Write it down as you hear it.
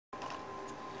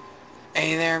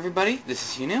Hey there everybody, this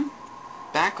is HUnewm,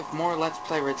 back with more Let's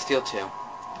Play RedSteel 2.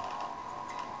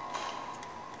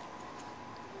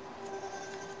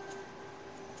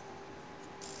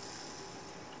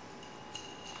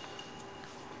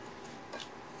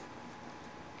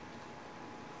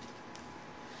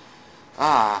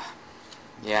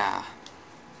 Yeah.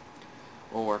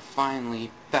 Well, we're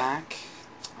finally back,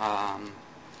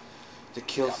 to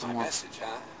kill Got some my more... message,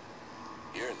 huh?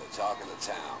 You're the talk of the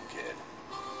town, kid.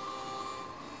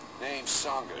 Name's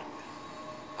Songbird.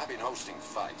 I've been hosting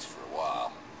fights for a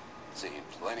while. Seen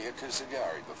plenty of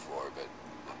Kusagari before, but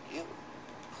not you.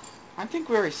 I think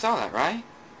we already saw that, right?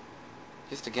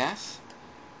 Just a guess?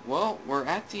 Well, we're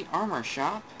at the armor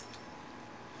shop.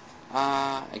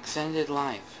 Extended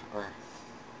life, or...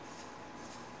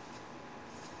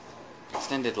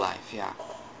 Extended life, yeah.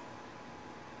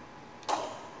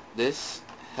 This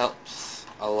helps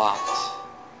a lot.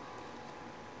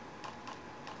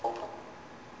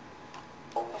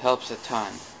 Helps a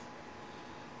ton,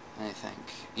 I think.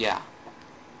 Yeah.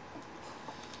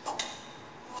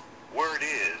 Word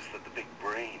is that the big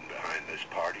brain behind this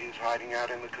party is hiding out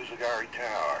in the Kusagari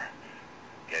Tower.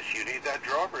 Guess you need that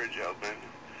drawbridge open.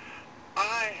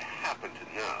 I happen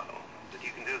to know that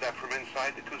you can do that from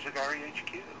inside the Kusagari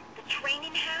HQ. The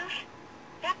training house?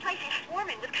 That place is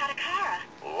swarming with katakara.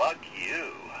 Luck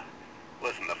you.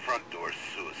 Listen, the front door's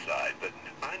suicide, but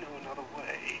I know another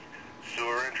way.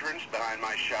 Sewer entrance behind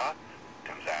my shop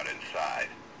comes out inside.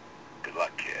 Good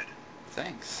luck, kid.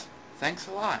 Thanks. Thanks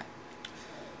a lot.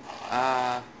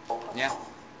 Yeah.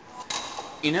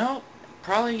 You know,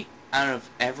 probably out of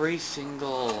every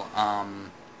single,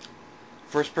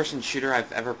 first-person shooter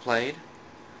I've ever played,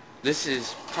 this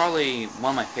is probably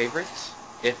one of my favorites,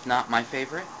 if not my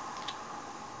favorite.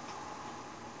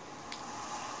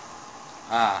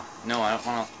 No, I don't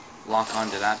want to lock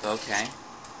onto that, but okay.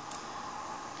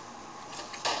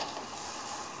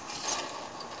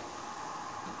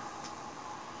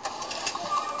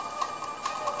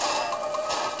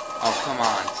 Oh, come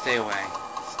on, stay away.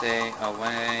 Stay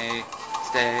away.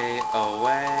 Stay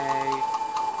away.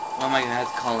 What am I gonna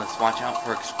have to call this? Watch out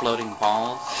for exploding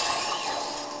balls?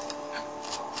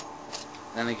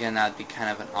 Then again, that'd be kind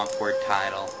of an awkward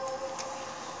title.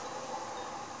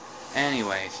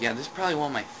 Anyways, yeah, this is probably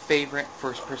one of my favorite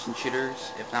first-person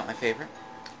shooters, if not my favorite.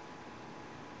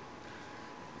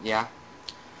 Yeah.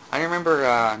 I remember,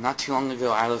 not too long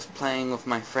ago, I was playing with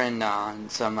my friend on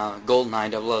some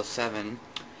GoldenEye 007.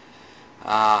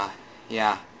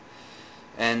 Yeah.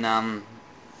 And,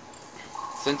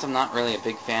 since I'm not really a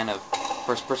big fan of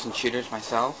first-person shooters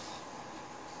myself,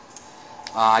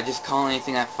 I just call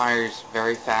anything that fires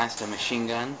very fast a machine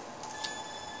gun.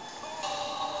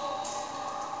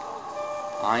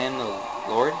 I am the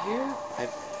Lord here?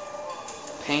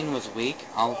 Pain was weak.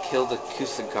 I'll kill the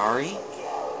Kusagari.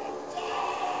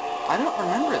 I don't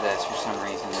remember this for some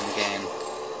reason in the game.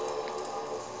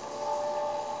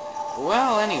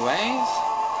 Well, anyways.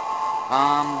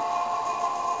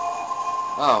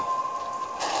 Oh.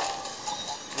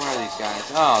 What are these guys?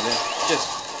 Oh, they're just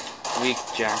weak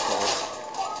jackals.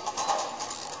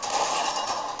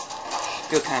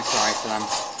 Feel kind of sorry for them.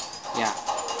 Yeah.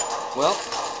 Well.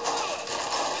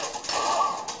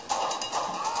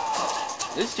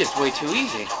 This is just way too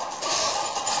easy.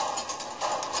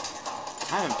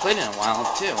 I haven't played in a while,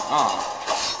 too. Oh.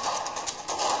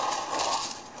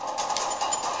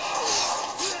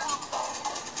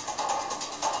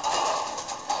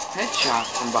 Headshot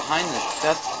from behind the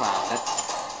dust cloud. That's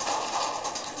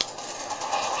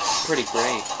pretty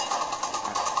great.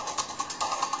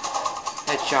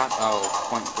 Headshot. Oh,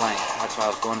 point blank. That's what I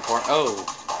was going for. Oh.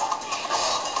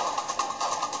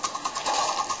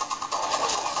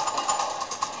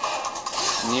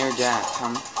 Near death,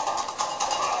 huh?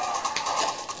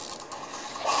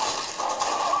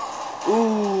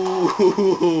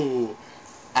 Ooh!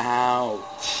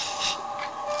 Ouch!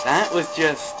 That was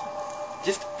just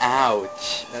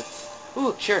ouch. That's...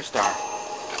 Ooh, sheriff star.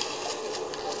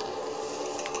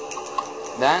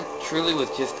 That truly was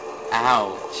just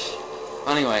ouch.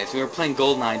 Anyways, we were playing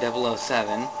GoldenEye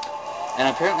 007, and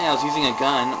apparently I was using a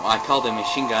gun. Well, I called it a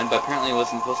machine gun, but apparently it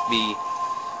wasn't supposed to be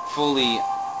fully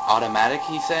automatic,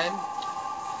 he said.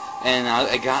 And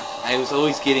I was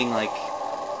always getting, like,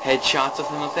 headshots of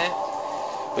him with it,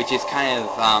 which is kind of,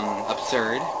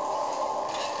 absurd.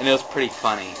 And it was pretty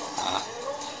funny.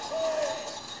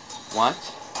 What?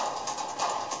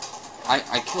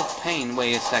 I killed Payne.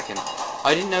 Wait a second.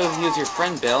 I didn't know he was your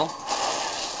friend, Bill.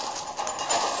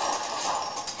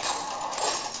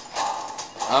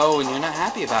 Oh, and you're not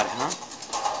happy about it, huh?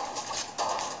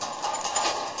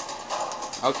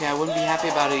 Okay, I wouldn't be happy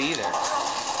about it either.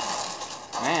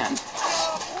 Man.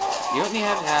 You don't need to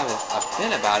have a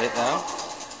fit about it, though.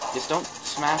 Just don't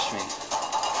smash me.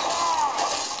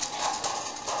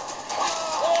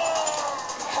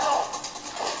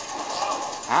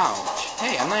 Ouch.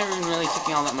 Hey, I'm not even really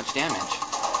taking all that much damage.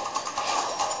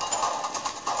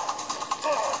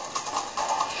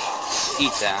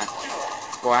 Eat that.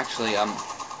 Well, actually,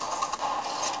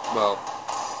 well,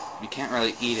 you can't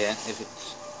really eat it if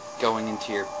it's going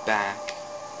into your back.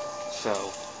 So,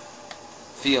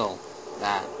 feel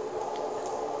that.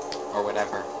 Or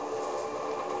whatever.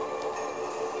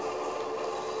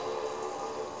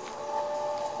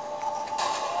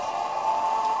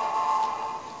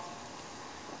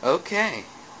 Okay.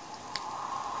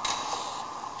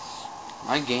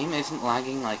 My game isn't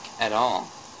lagging, like, at all.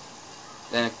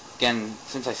 Then again,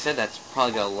 since I said that's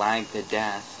probably gonna lag to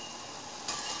death.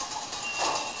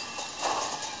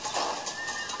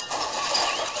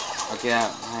 Okay,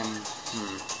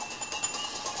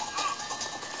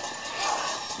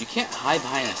 You can't hide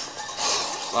behind a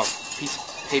piece of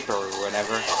paper or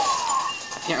whatever.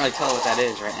 I can't really tell what that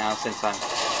is right now since I'm...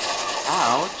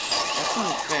 Ouch! That's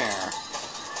unfair.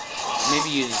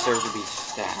 Maybe you deserve to be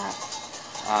stabbed.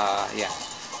 Yeah.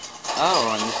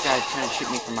 Oh, and this guy's trying to shoot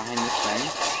me from behind this thing.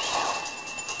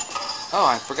 Oh,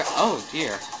 I forgot. Oh,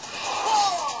 dear.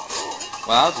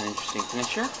 Well, that was an interesting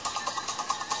finisher.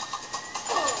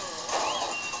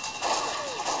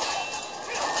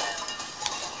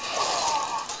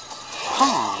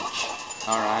 Punch!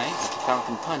 Alright, that's a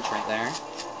Falcon Punch right there.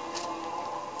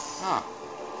 Oh.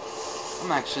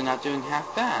 I'm actually not doing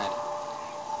half bad.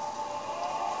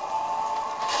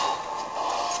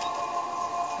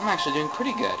 I'm actually doing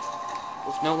pretty good.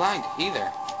 With no lag,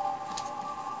 either.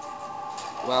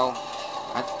 Well,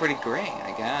 that's pretty great,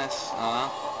 I guess.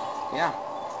 Yeah.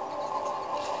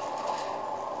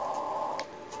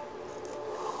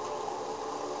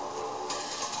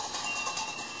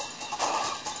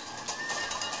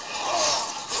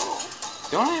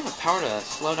 Don't I have a power to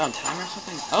slow down time or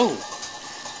something? Oh!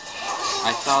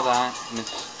 I saw that.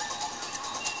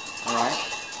 Alright.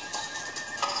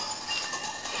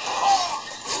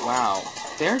 Wow.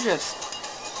 They're just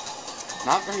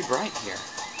not very bright here.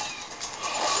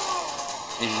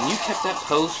 And you kept that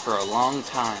pose for a long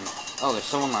time. Oh, there's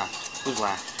someone left. Who's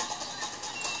left?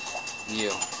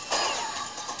 You.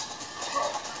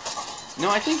 No,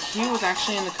 I think he was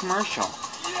actually in the commercial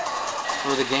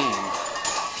for the game.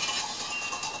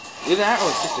 Either that or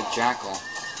it's just a jackal.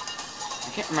 I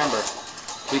can't remember.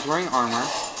 He's wearing armor.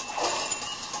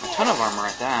 A ton of armor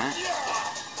at that.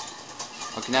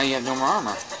 Okay, now you have no more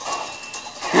armor.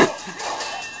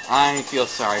 I feel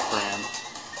sorry for him.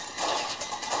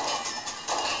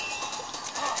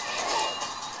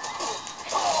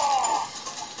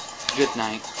 Good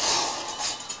night.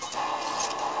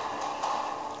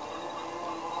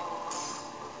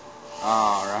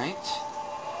 Alright.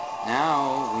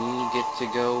 Now we get to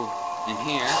go in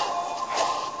here.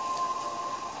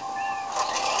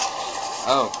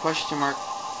 Oh, question mark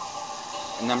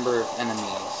number of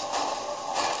enemies.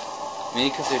 Maybe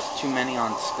because there's too many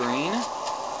on screen?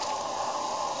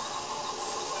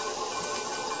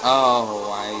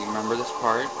 Oh, I remember this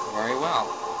part very well.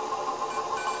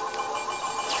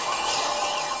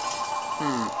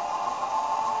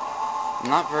 I'm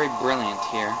not very brilliant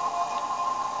here.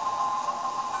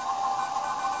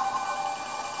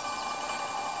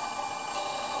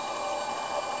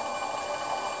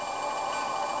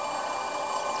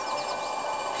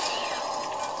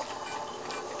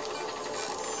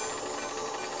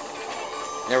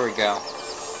 There we go.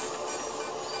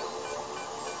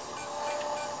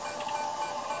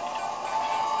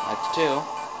 That's two.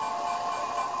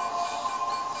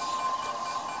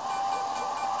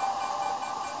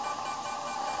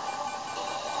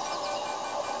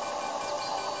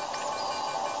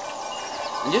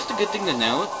 And just a good thing to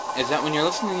note is that when you're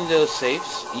listening to those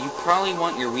safes, you probably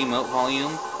want your Wiimote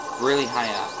volume really high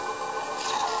up.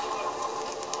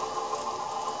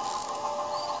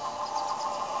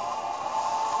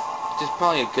 Which is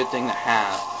probably a good thing to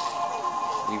have.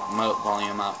 Wiimote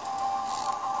volume up.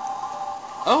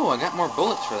 Oh, I got more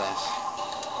bullets for this.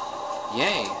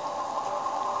 Yay.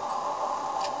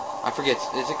 I forget,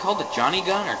 is it called the Johnny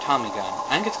gun or Tommy gun?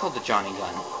 I think it's called the Johnny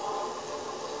gun.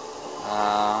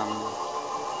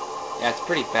 Yeah, it's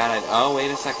pretty bad. Oh, wait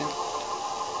a second.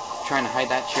 Trying to hide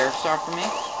that sheriff star from me?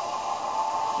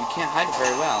 You can't hide it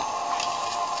very well.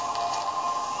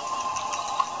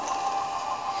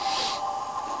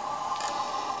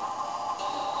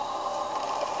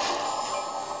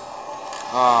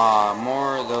 Ah,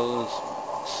 more of those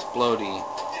explodey.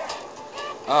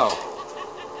 Oh.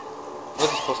 Was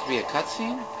it supposed to be a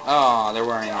cutscene? Oh, they're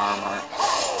wearing armor.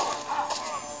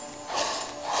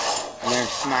 there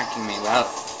smacking me. Well,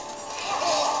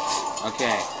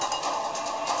 okay.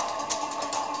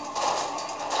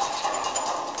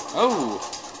 Oh!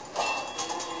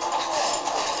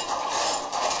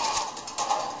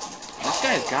 This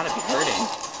guy's gotta be hurting.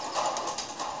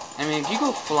 I mean, if you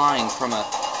go flying from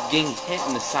getting hit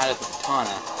in the side of the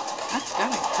katana, that's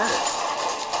gotta hurt.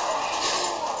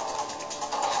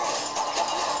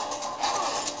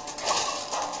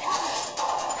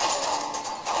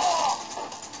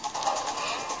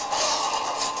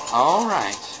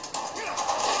 Alright.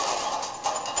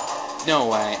 No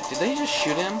way. Did they just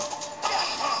shoot him?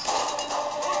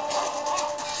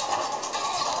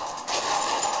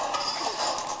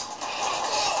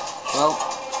 Well.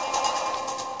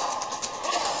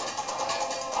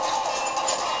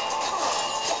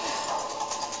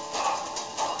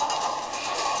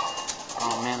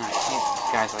 Oh man, I can't. This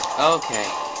guy's like, okay.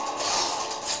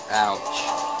 Ouch.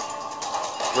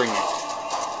 Bring it.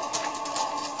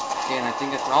 And I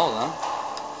think that's all of them.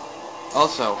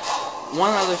 Also,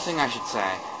 one other thing I should say.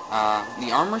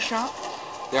 The armor shop,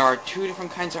 there are two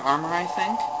different kinds of armor, I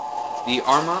think. The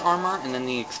armor, and then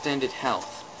the extended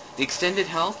health. The extended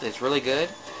health is really good,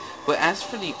 but as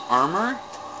for the armor,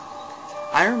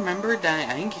 I remembered that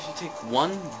I think if you take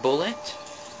one bullet,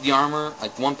 the armor,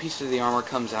 like one piece of the armor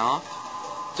comes off.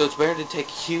 So it's better to take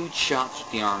huge shots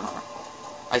with the armor.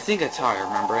 I think that's how I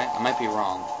remember it. I might be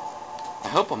wrong. I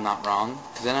hope I'm not wrong,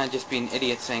 because then I'd just be an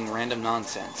idiot saying random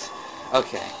nonsense.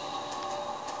 Okay.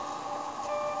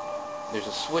 There's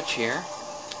a switch here.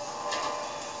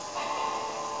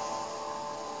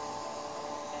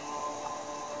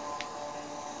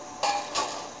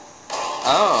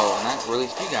 Oh, and that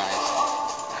released you guys.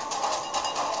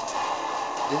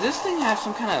 Does this thing have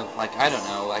some kind of, like, I don't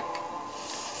know, like,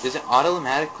 does it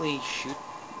automatically shoot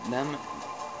them,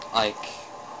 like,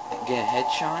 get a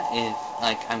headshot if,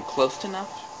 like, I'm close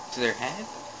enough to their head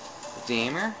with the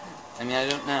aimer? I mean, I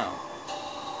don't know.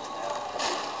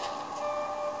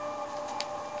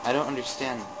 I don't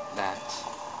understand that.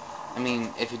 I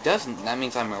mean, if it doesn't, that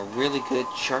means I'm a really good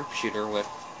sharpshooter with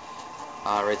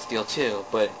RedSteel 2,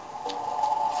 but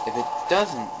if it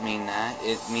doesn't mean that,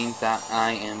 it means that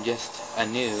I am just a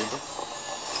noob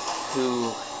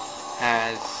who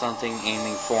has something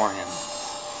aiming for him.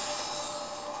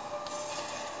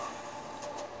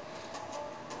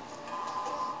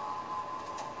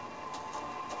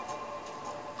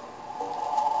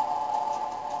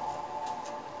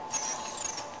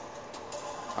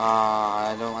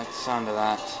 I don't like the sound of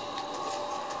that.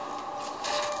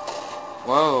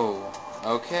 Whoa.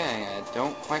 Okay, I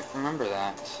don't quite remember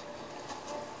that.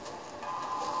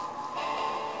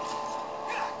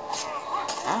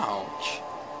 Ouch.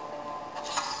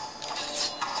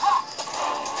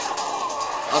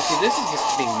 Oh, see, this is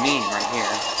just being mean right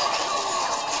here.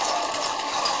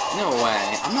 No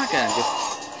way. I'm not gonna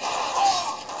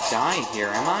just die here,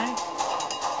 am I?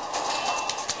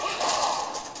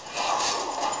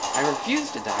 I refuse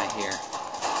to die here.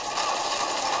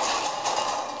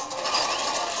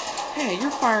 Hey,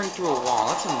 you're firing through a wall.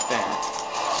 That's unfair.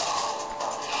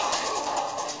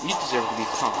 You deserve to be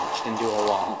punched into a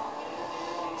wall,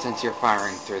 since you're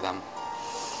firing through them.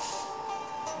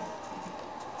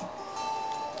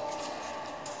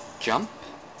 Jump.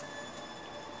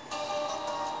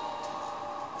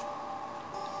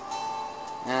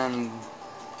 And...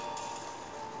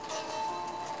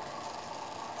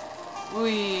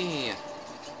 Whee!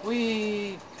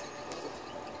 Whee!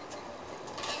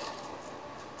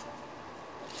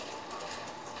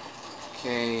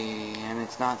 Okay, and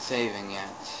it's not saving yet.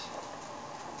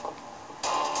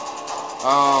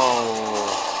 Oh.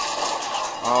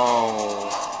 Oh.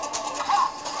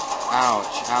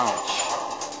 Ouch, ouch.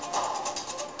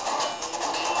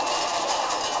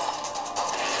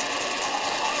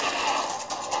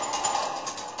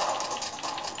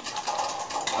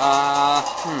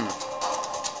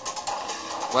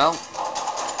 Well,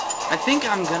 I think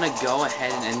I'm gonna go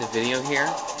ahead and end the video here.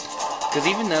 Because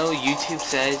even though YouTube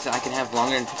says I can have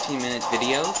longer than 15-minute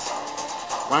videos,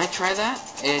 when I try that,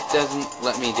 it doesn't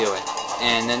let me do it.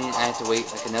 And then I have to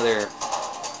wait like another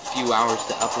few hours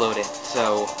to upload it.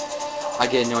 So I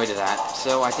get annoyed at that.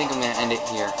 So I think I'm going to end it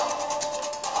here.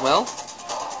 Well,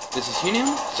 this is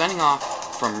HUnewm signing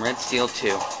off from RedSteel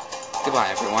 2. Goodbye,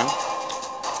 everyone.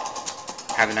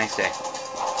 Have a nice day.